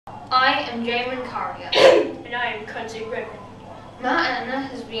I am Jamin Carrier. And I am Kunze Griffin. Mount Etna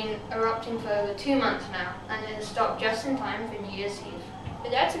has been erupting for over 2 months now, and it has stopped just in time for New Year's Eve. But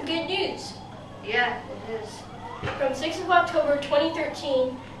that's some good news. Yeah, it is. From 6th of October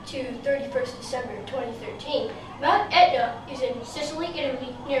 2013 to 31st December 2013, Mount Etna is in Sicily,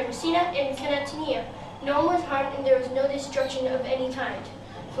 Italy, near Messina and Catania. No one was harmed and there was no destruction of any kind.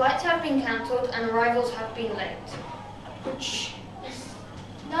 Flights have been cancelled and arrivals have been late. Which is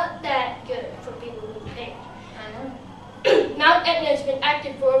not that good for people who pay. I know. Mount Etna has been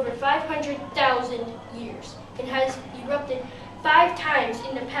active for over 500,000 years and has erupted 5 times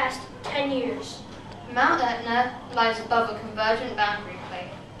in the past 10 years. Mount Etna lies above a convergent boundary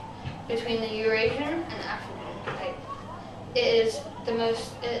plate between the Eurasian and African plate. It is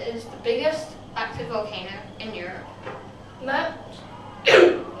the biggest active volcano in Europe. Mount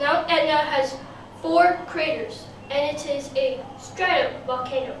Etna has 4 craters, and it is a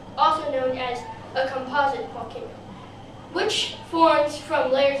stratovolcano, also known as a composite volcano, which forms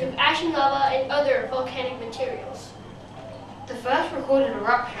from layers of ash and lava and other volcanic materials. The first recorded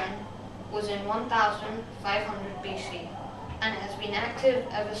eruption was in 1500 BC, and it has been active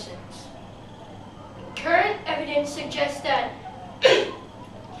ever since. Current evidence suggests that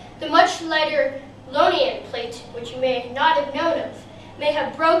the much lighter Ionian plate, which you may not have known of, may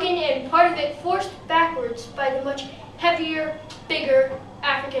have broken and part of it forced backwards by the much heavier, bigger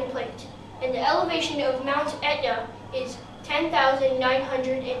African plate. And the elevation of Mount Etna is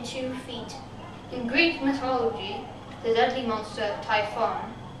 10,902 feet. In Greek mythology, the deadly monster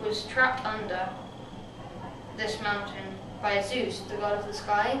Typhon was trapped under this mountain by Zeus, the god of the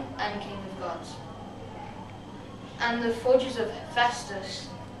sky and king of gods. And the forges of Hephaestus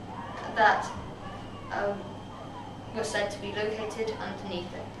that were said to be located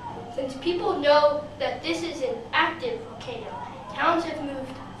underneath it. Since people know that this is an active volcano, towns have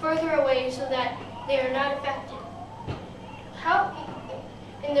moved further away so that they are not affected.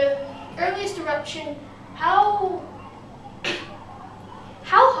 In the earliest eruption, how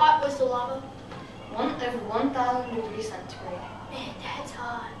hot was the lava? Over 1,000 degrees centigrade. Man, that's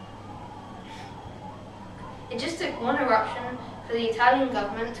hot. It just took one eruption for the Italian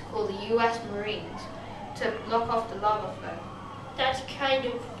government to call the US Marines to block off the lava flow. That's kind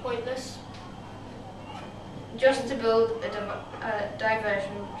of pointless. Just to build a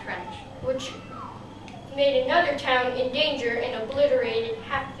diversion trench. Which made another town in danger and obliterated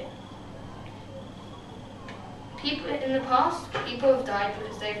half of it. In the past, people have died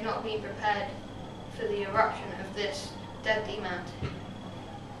because they've not been prepared for the eruption of this deadly mountain.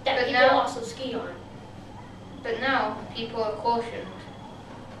 That but people also ski on. But now, people are cautioned.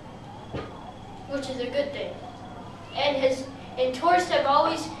 Which is a good thing. And tourists have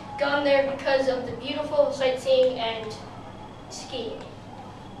always gone there because of the beautiful sightseeing and skiing.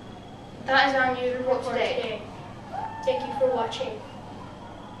 That is our news report today. Thank you for watching.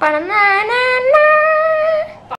 Banana.